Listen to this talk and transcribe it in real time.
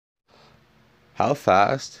How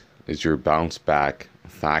fast is your bounce back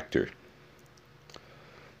factor?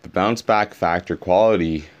 The bounce back factor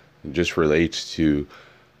quality just relates to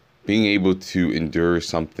being able to endure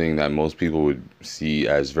something that most people would see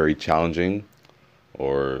as very challenging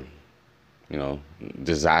or,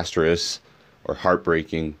 disastrous or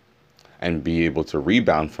heartbreaking, and be able to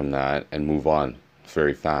rebound from that and move on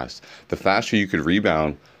very fast. The faster you could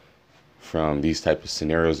rebound from these type of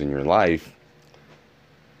scenarios in your life,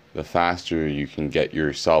 the faster you can get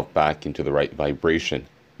yourself back into the right vibration,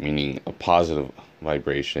 meaning a positive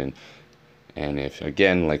vibration. And if,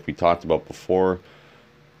 again, like we talked about before,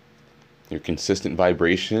 your consistent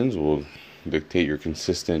vibrations will dictate your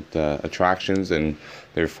consistent attractions, and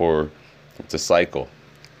therefore it's a cycle,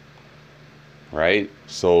 right?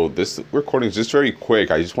 So this recording is just very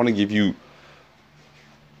quick. I just want to give you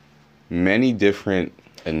many different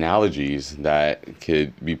analogies that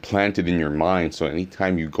could be planted in your mind, so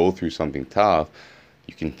anytime you go through something tough,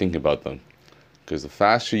 you can think about them. Because the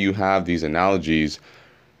faster you have these analogies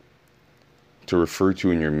to refer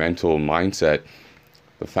to in your mental mindset,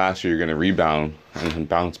 the faster you're going to rebound and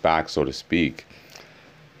bounce back, so to speak.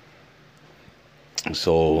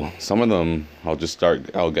 So some of them, I'll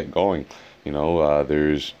get going.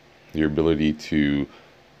 There's your ability to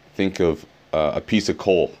think of a piece of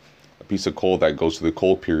coal. A piece of coal that goes through the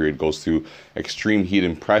cold period, goes through extreme heat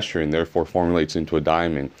and pressure, and therefore formulates into a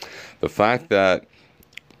diamond. The fact that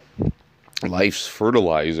life's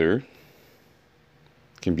fertilizer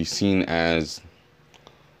can be seen as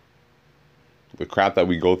the crap that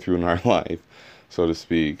we go through in our life, so to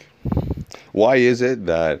speak. Why is it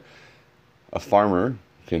that a farmer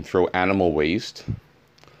can throw animal waste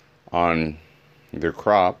on their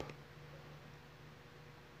crop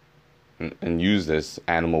and use this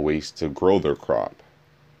animal waste to grow their crop?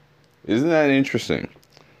 Isn't that interesting?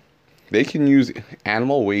 They can use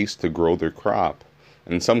animal waste to grow their crop.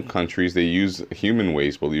 In some countries, they use human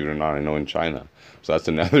waste, believe it or not. I know in China. So that's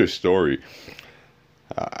another story.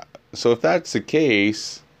 So if that's the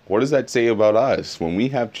case, what does that say about us? When we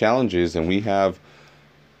have challenges and we have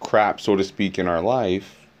crap, so to speak, in our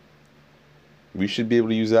life, we should be able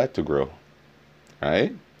to use that to grow,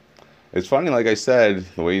 right? It's funny, like I said,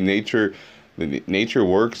 the way nature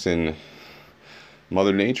works and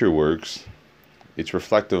Mother Nature works, it's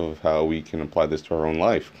reflective of how we can apply this to our own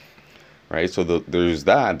life, right? So there's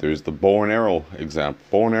the bow and arrow example.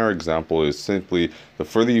 Bow and arrow example is simply the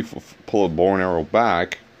further you pull a bow and arrow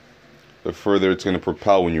back, the further it's going to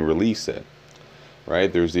propel when you release it,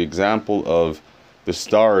 right? There's the example of the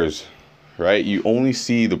stars, right? You only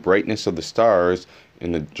see the brightness of the stars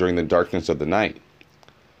during the darkness of the night,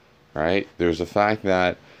 right? There's the fact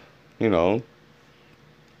that,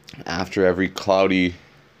 after every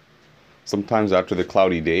sometimes after the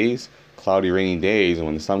cloudy rainy days, and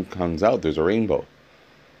when the sun comes out, there's a rainbow,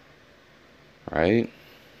 right?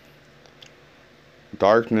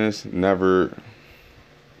 Darkness never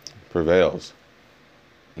prevails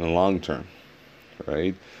in the long term,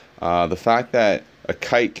 right? The fact that a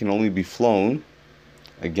kite can only be flown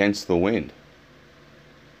against the wind.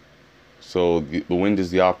 So the wind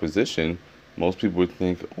is the opposition. Most people would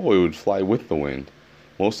think, it would fly with the wind.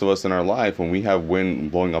 Most of us in our life, when we have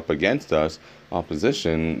wind blowing up against us,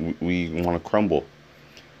 opposition, we want to crumble.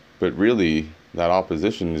 But really, that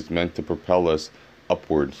opposition is meant to propel us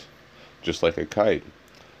upwards, just like a kite.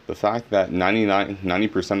 The fact that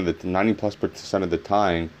 90% of the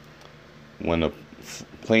time, when a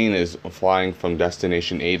plane is flying from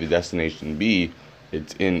destination A to destination B,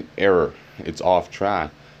 it's in error, it's off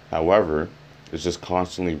track. However, it's just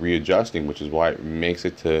constantly readjusting, which is why it makes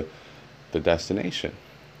it to the destination.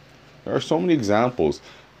 There are so many examples.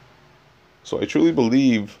 So I truly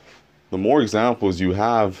believe the more examples you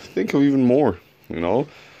have, think of even more,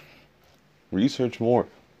 research more.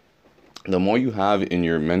 The more you have in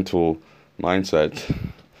your mental mindset,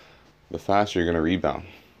 the faster you're going to rebound.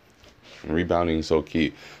 And rebounding is so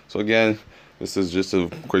key. So again, this is just a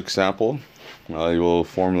quick sample. I will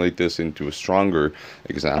formulate this into a stronger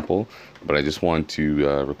example, but I just want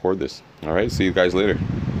to record this. All right, see you guys later.